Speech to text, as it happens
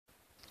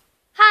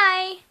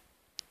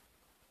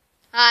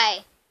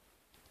Hi.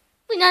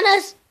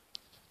 Bananas.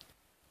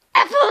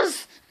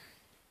 Apples.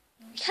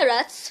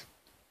 Carrots.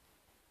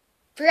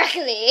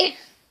 Broccoli.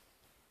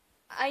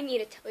 I need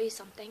to tell you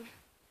something.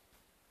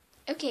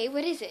 Okay,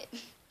 what is it?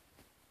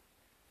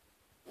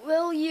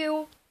 Will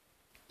you?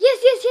 Yes,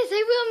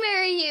 I will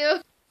marry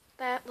you.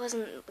 That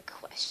wasn't the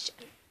question.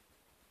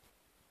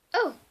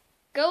 Oh,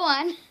 go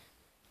on.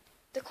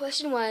 The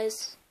question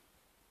was,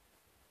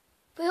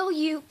 will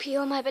you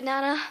peel my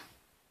banana?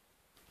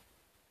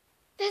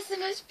 That's the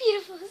most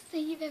beautiful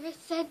thing you've ever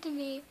said to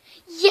me.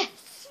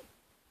 Yes.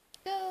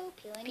 Go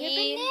peeling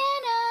your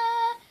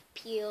banana.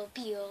 Peel,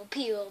 peel,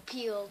 peel,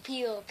 peel,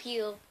 peel,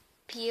 peel,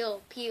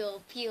 peel,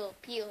 peel, peel,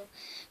 peel,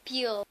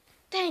 peel.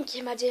 Thank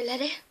you, my dear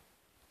lady.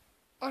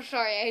 Oh,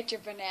 sorry, I ate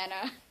your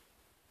banana.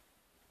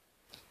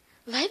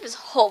 Life is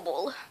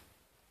horrible.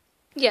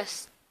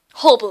 Yes,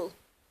 horrible.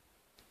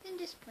 Then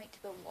just point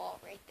to the wall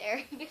right there.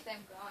 I guess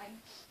I'm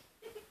gone.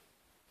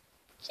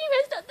 She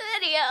messed up the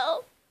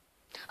video.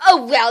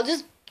 Oh well,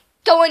 just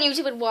go on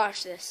YouTube and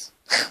watch this.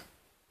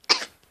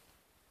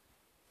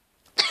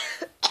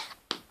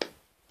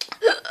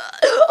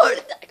 Heart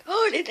attack,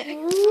 heart attack.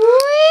 I'm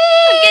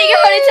getting a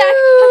heart attack.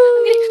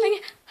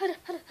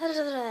 I'm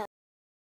getting